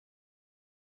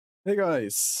Hey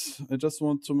guys, I just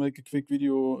want to make a quick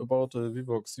video about the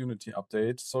Vivox Unity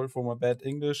update. Sorry for my bad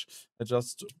English. I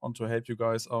just want to help you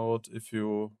guys out if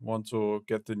you want to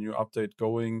get the new update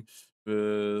going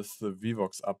with the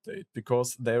Vivox update,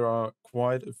 because there are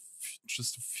quite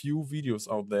just a few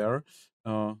videos out there.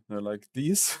 They're like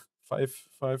these, five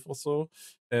or so,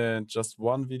 and just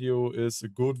one video is a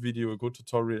good video, a good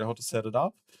tutorial how to set it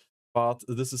up. But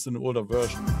this is an older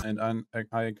version, and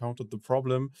I encountered the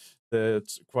problem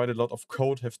that quite a lot of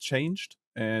code have changed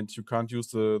and you can't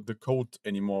use the code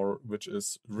anymore, which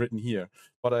is written here.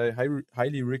 But I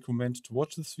highly recommend to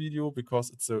watch this video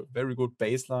because it's a very good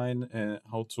baseline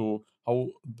how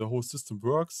the whole system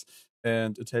works,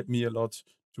 and it helped me a lot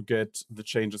to get the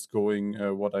changes going,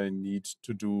 what I need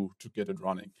to do to get it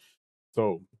running.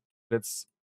 So let's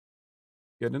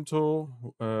get into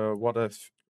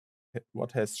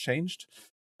what has changed.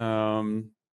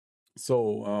 Um,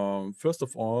 First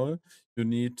of all, you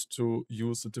need to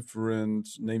use a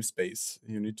different namespace.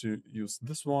 You need to use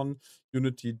this one,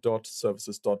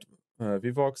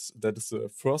 unity.services.vivox. That is the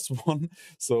first one.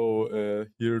 So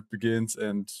here it begins,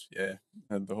 and yeah,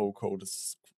 and the whole code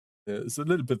is a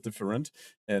little bit different,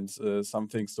 and some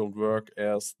things don't work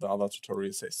as the other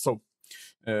tutorial says. So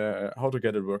how to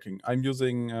get it working? I'm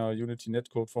using Unity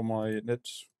netcode for my net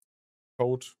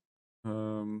code.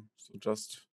 So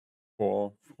just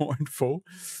for info.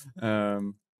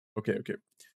 Okay.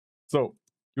 So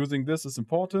using this is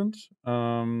important.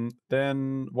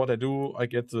 Then what I do, I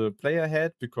get the player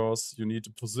head because you need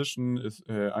to position.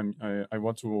 I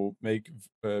want to make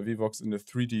Vivox in a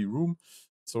 3D room,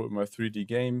 so in my 3D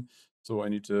game. So I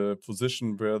need to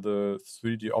position where the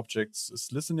 3D objects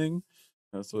is listening.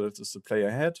 So that is the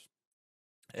player head,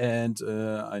 and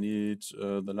I need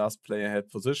the last player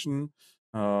head position.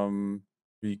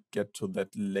 We get to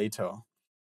that later.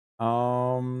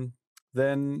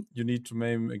 Then you need to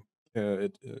name a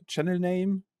channel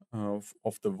name of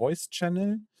the voice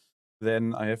channel.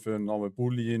 Then I have a normal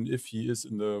boolean if he is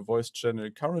in the voice channel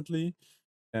currently.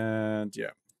 And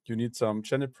yeah, you need some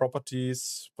channel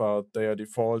properties, but they are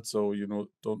default, so you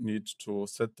don't need to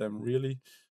set them really.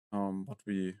 But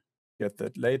we get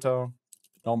that later.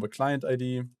 Normal client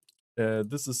ID.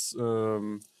 This is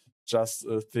just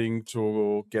a thing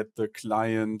to get the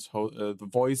client, the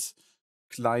voice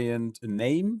client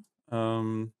name.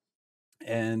 And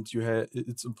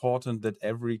it's important that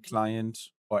every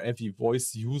client or every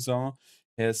voice user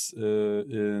has a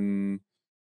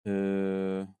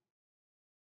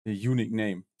unique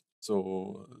name.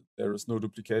 So there is no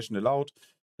duplication allowed.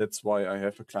 That's why I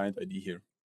have a client ID here,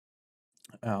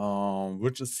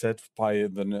 which is set by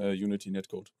the Unity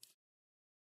netcode.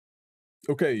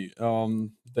 Okay,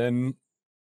 then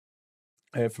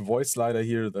I have a voice slider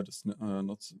here that is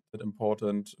not that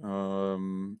important,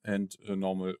 and a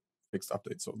normal fixed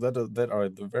update. So that are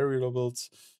the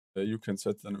variables. You can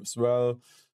set them as well.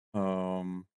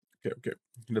 Okay.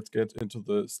 Let's get into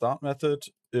the start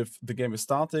method. If the game is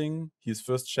starting, he's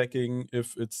first checking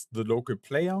if it's the local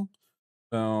player,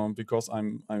 because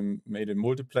I'm made in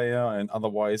multiplayer, and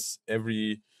otherwise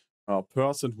every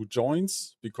person who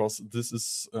joins, because this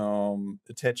is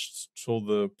attached to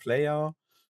the player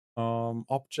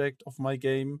object of my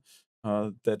game,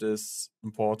 that is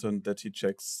important that he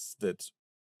checks that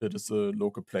it is a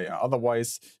local player.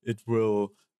 Otherwise, it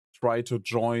will try to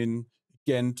join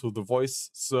again to the voice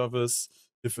service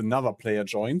if another player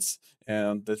joins,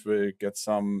 and that will get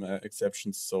some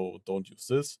exceptions. So don't use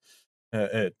this.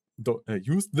 Don't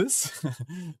use this.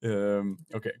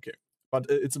 Okay. But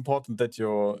it's important that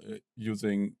you're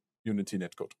using Unity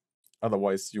netcode.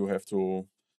 Otherwise, you have to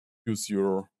use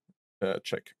your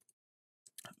check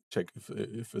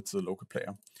if it's a local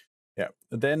player. Yeah.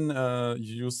 And then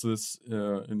you use this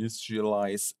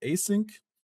initialize async.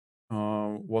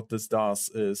 What this does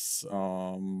is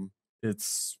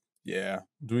it's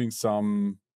doing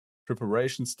some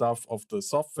preparation stuff of the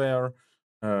software,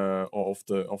 or of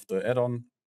the add-on,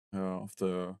 of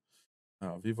the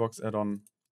Vivox add-on.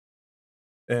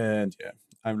 And yeah,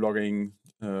 I'm logging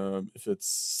if it's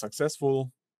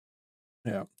successful.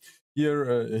 Yeah. Here,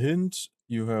 a hint,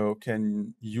 you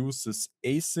can use this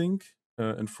async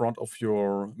in front of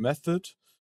your method,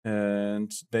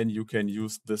 and then you can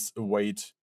use this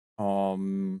await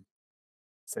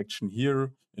section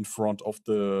here in front of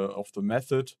the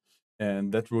method,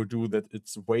 and that will do that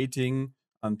it's waiting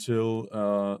until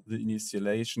the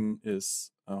initialization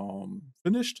is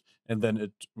finished, and then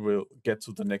it will get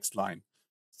to the next line.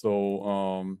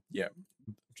 So yeah,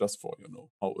 just for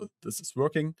how this is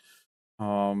working.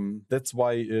 That's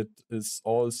why it is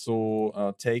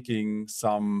also taking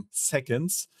some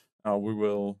seconds. We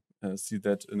will see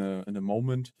that in a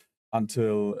moment.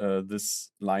 until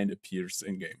this line appears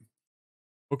in game.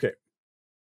 Okay,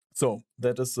 so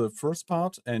that is the first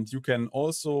part, and you can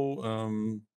also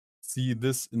see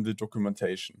this in the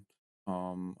documentation.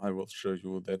 I will show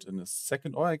you that in a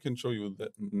second, or I can show you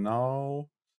that now.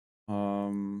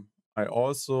 I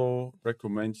also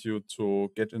recommend you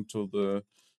to get into the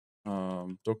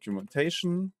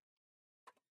documentation,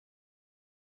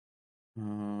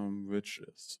 which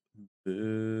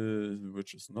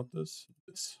is not this.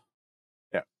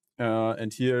 Yeah,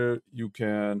 and here you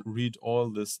can read all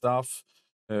the stuff.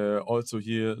 Also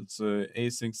here it's the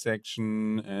async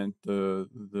section and the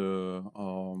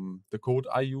code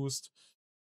I used.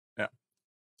 Yeah,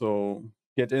 so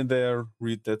get in there,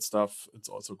 read that stuff. It's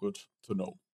also good to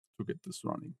know to get this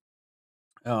running.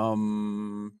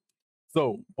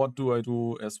 So what do I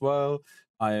do as well?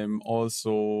 I'm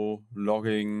also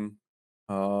logging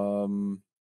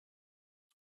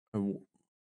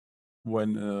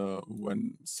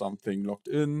when something logged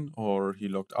in or he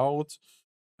logged out,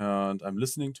 and I'm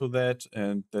listening to that,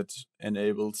 and that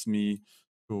enables me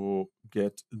to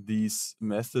get these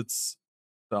methods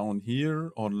down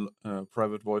here on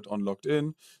private void on logged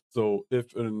in. So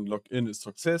if a login is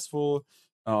successful,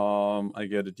 I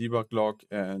get a debug log,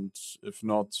 and if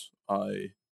not,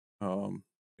 I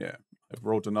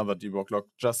wrote another debug log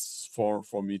just for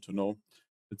me to know.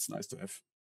 It's nice to have.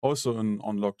 Also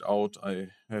on logged out, I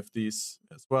have these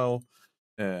as well,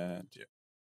 and yeah.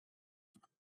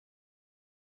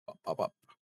 Up.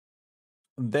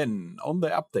 Then on the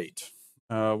update,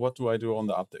 what do I do on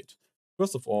the update?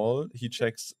 First of all, he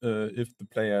checks if the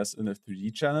player is in a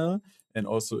 3D channel, and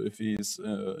also if he's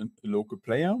a local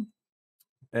player.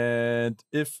 And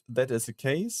if that is the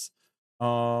case,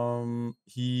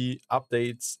 he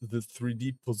updates the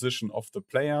 3D position of the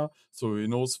player, so he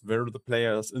knows where the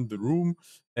player is in the room,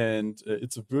 and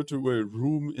it's a virtual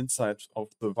room inside of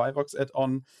the Vivox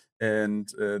add-on, and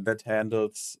that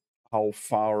handles how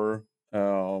far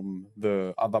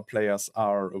the other players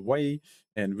are away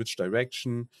and which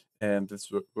direction, and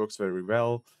this works very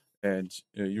well. And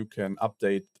you can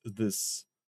update this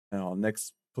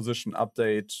next position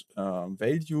update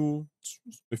value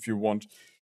if you want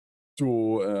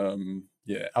to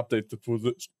update the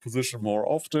position more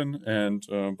often, and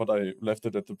but I left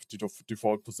it at the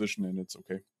default position, and it's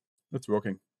okay. It's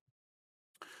working.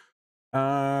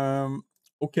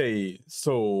 Okay,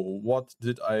 so what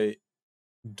did I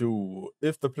do?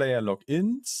 If the player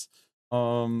logins,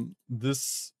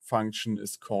 this function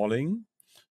is calling.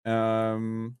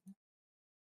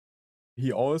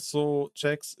 He also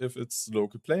checks if it's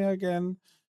local player again.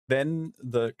 Then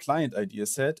the client ID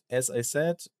is set. As I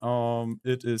said,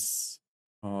 it is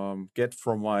get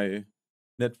from my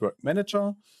network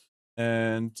manager,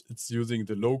 and it's using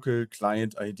the local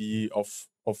client ID of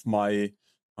my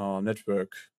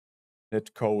network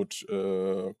netcode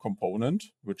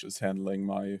component, which is handling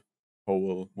my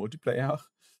whole multiplayer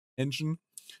engine,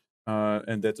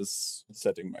 and that is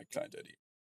setting my client ID.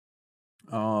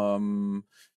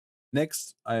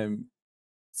 Next, I'm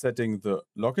setting the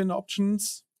login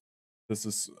options. This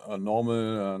is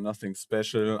normal, nothing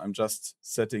special. I'm just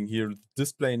setting here the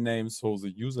display name, so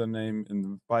the username in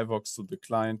the Vivox to the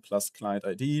client plus client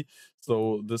ID.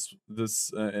 So this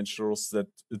ensures that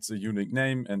it's a unique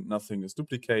name and nothing is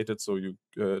duplicated, so you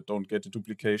don't get a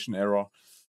duplication error.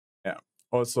 Yeah.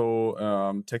 Also,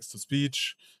 text to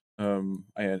speech. I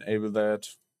enable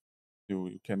that.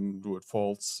 You can do it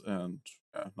false, and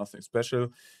nothing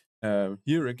special.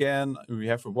 Here again, we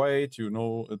have a wait,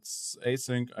 it's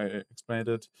async, I explained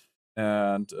it.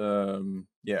 And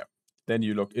then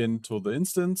you log into the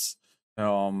instance.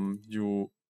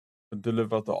 You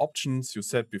deliver the options you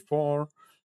said before.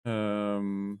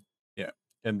 And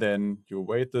then you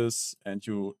wait this, and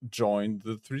you join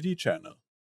the 3D channel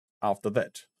after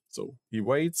that. So he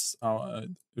waits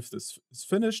if this is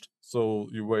finished. So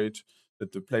you wait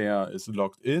that the player is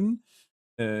logged in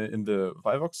the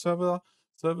Vivox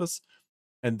service,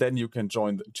 and then you can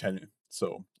join the channel.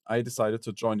 So I decided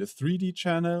to join the 3D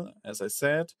channel, as I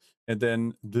said, and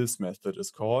then this method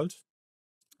is called.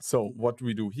 So what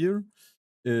we do here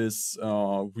is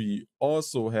we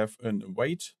also have an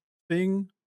await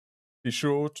thing. Be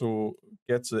sure to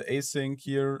get the async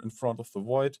here in front of the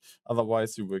void,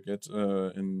 otherwise you will get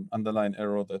an underline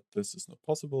error that this is not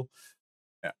possible.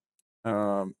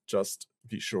 Yeah, just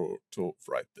be sure to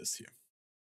write this here.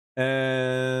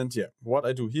 And yeah, what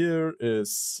I do here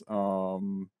is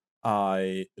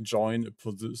I join a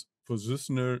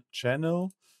positioner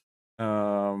channel.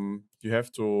 You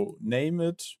have to name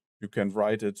it. You can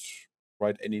write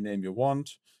any name you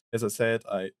want. As I said,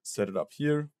 I set it up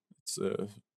here. It's in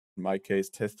my case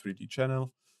test 3D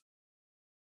channel.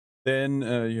 Then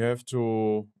you have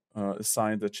to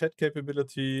assign the chat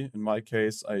capability. In my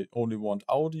case, I only want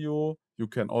audio. You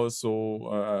can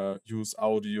also use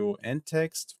audio and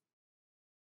text.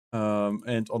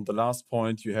 And on the last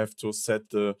point, you have to set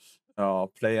the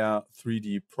player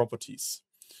 3D properties.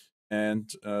 And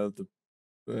the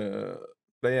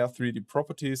player 3D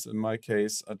properties, in my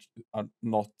case, are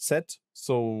not set.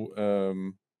 So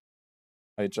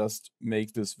I just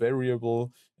make this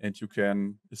variable, and you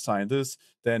can assign this.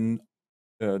 Then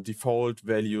default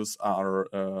values are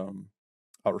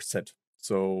set,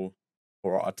 so,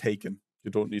 or are taken.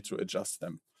 You don't need to adjust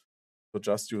them. So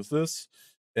just use this,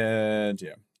 and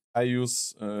yeah, I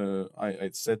use I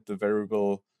set the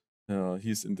variable.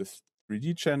 He's in the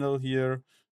 3D channel here.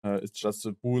 It's just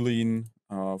a boolean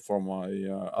for my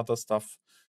other stuff.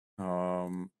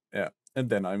 Yeah, and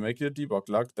then I make a debug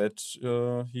log that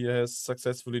he has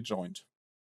successfully joined.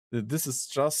 This is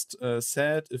just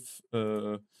sad if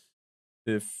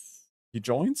he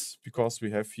joins, because we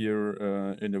have here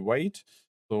in a wait.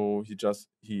 So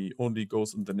he only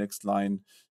goes in the next line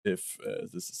if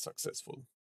this is successful.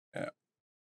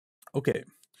 Okay.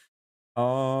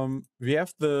 We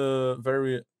have the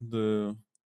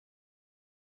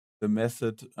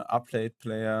method update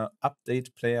player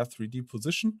 3D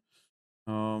position.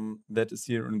 That is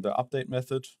here in the update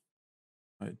method.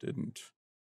 I didn't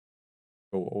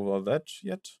go over that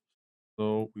yet,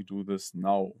 so we do this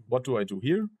now. What do I do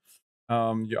here?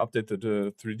 You updated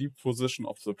the 3D position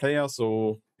of the player,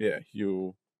 so yeah,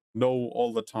 you know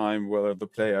all the time where the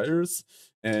player is,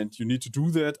 and you need to do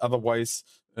that. Otherwise,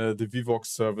 the Vivox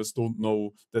service don't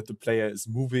know that the player is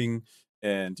moving,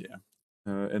 and yeah,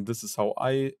 and this is how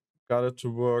I got it to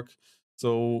work.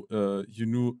 So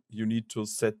you need to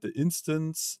set the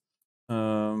instance,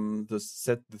 you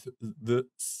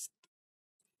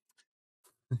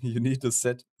need to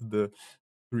set the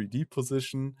 3D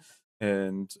position,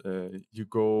 and you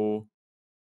go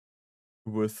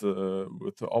with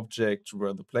the object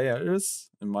where the player is.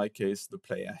 In my case, the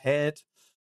player head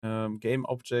game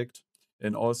object,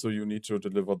 and also you need to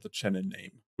deliver the channel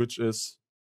name, which is,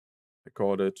 I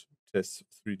called it test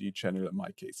 3D channel in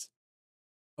my case.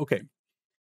 Okay.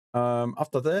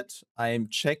 After that, I'm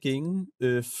checking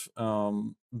if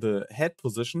the head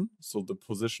position, so the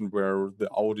position where the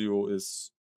audio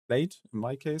is played, in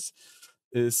my case,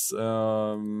 is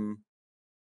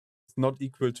not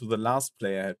equal to the last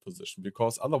player head position,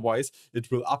 because otherwise it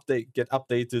will get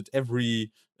updated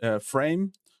every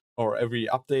frame or every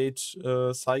update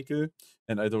cycle,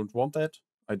 and I don't want that.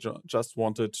 I just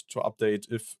want it to update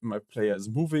if my player is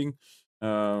moving.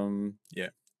 Yeah,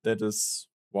 that is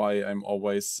why I'm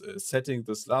always setting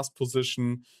this last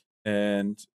position,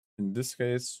 and in this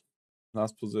case,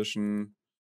 last position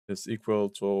is equal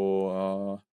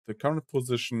to the current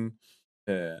position,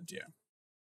 and yeah,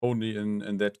 only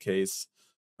in that case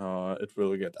it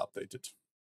will get updated.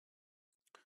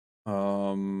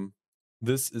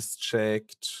 This is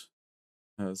checked.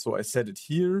 So I set it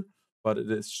here, but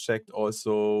it is checked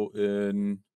also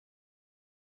in.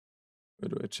 Where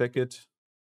do I check it?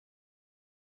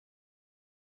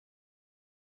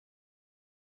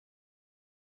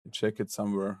 I check it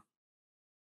somewhere.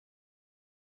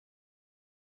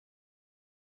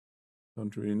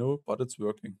 Don't really know, but it's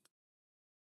working.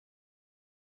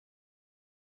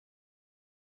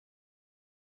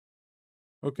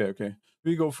 Okay.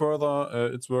 We go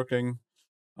further. It's working.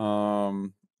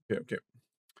 Okay.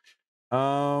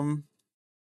 Oh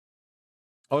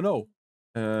no.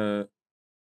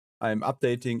 I'm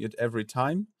updating it every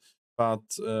time, but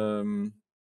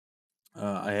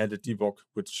I had a debug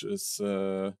which is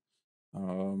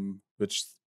which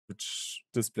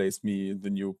displays me the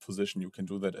new position. You can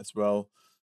do that as well.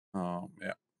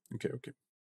 Yeah. Okay.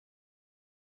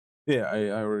 Yeah, I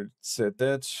already said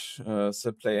that.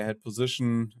 Set player head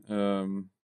position.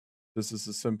 This is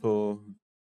a simple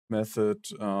method.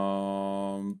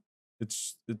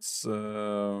 It's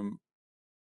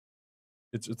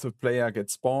a player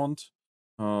gets spawned.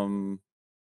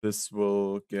 This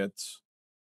will get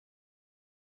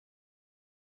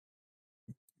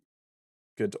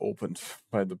opened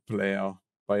by the player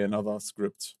by another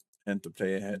script, and the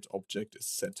player head object is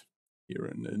set here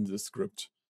in the script.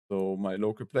 So my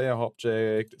local player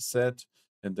object is set,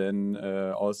 and then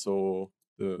also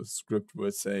the script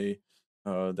will say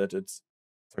that it's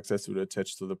successfully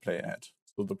attached to the player head.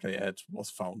 So the player head was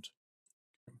found.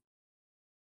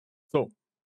 So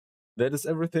that is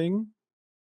everything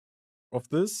of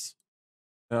this.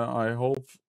 I hope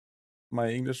my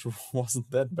English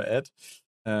wasn't that bad.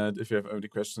 And if you have any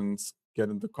questions, get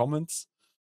in the comments.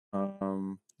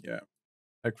 Yeah,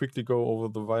 I quickly go over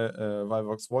the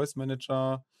Vivox Voice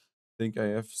Manager. think I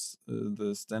have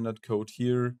the standard code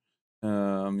here.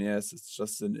 Yes, it's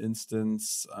just an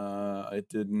instance. I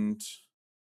didn't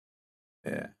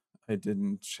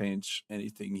change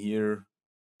anything here.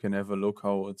 You can have a look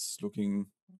how it's looking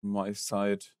on my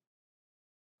side.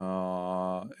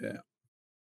 Yeah,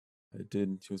 I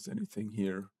didn't use anything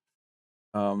here.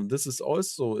 This is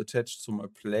also attached to my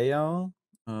player,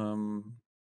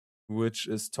 which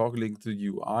is toggling the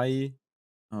UI.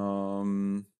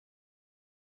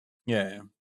 Yeah.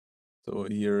 So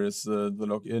here is the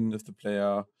login. If the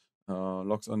player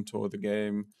logs onto the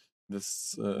game,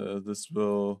 this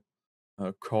will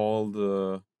call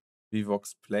the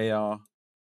Vivox player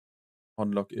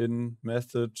on login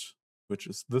method, which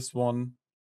is this one.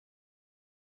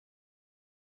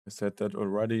 I said that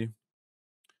already.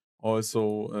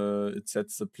 Also, it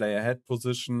sets the player head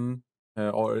position,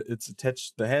 or it's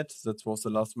attached the head. That was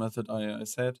the last method I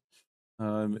said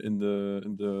in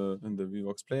the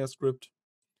Vivox player script,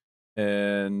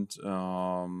 and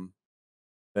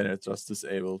then it just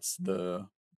disables the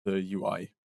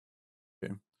UI.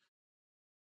 Okay.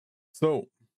 So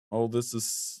how this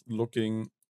is looking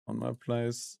on my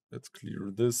place. Let's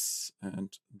clear this and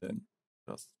then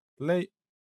just play.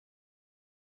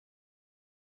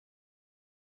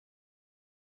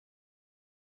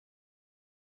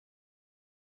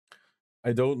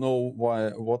 I don't know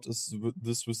what is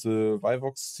this with the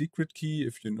Vivox secret key.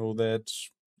 If you know that,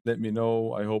 let me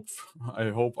know. I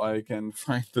hope I can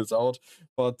find this out.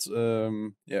 But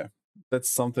yeah,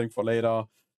 that's something for later.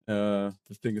 The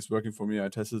thing is working for me. I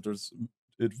tested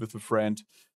it with a friend,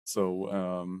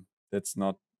 so that's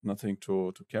nothing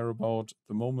to care about at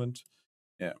the moment.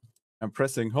 Yeah, I'm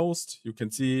pressing host. You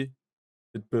can see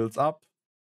it builds up.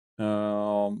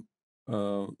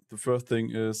 The first thing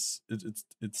is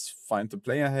it's find the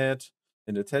player head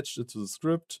and attach it to the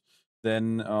script.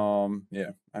 Then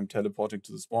yeah, I'm teleporting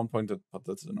to the spawn point, but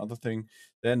that's another thing.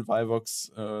 Then Vivox,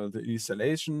 the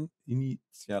initialization, you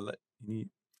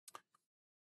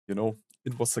know,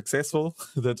 it was successful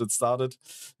that it started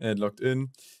and logged in.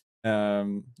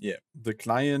 Yeah, the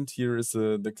client here is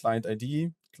the client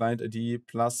ID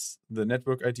plus the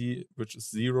network ID, which is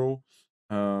 0.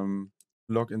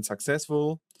 Login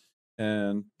successful.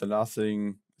 And the last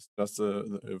thing is just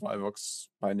the Vivox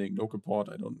binding local port.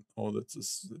 I don't know,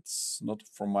 it's not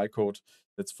from my code.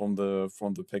 It's from the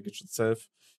package itself.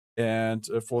 And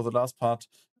for the last part,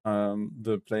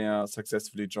 the player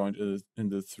successfully joined in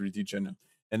the 3D channel.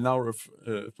 And now if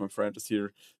my friend is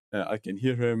here, I can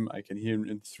hear him. I can hear him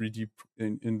in 3D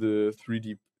in the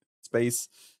 3D space.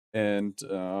 And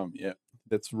yeah,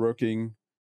 that's working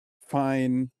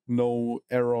fine, no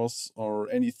errors or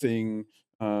anything.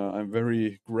 I'm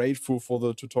very grateful for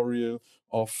the tutorial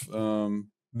of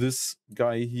this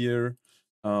guy here.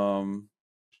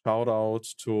 Shout out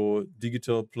to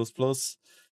Digital++.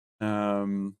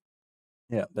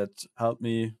 Yeah, that helped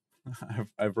me.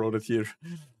 I wrote it here.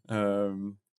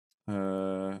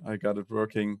 I got it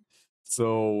working.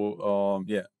 So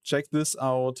yeah, check this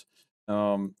out.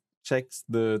 Check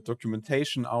the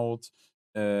documentation out,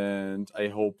 and I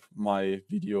hope my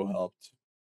video helped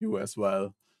you as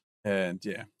well. And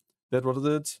yeah, that was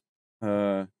it.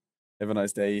 Have a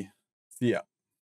nice day. See ya.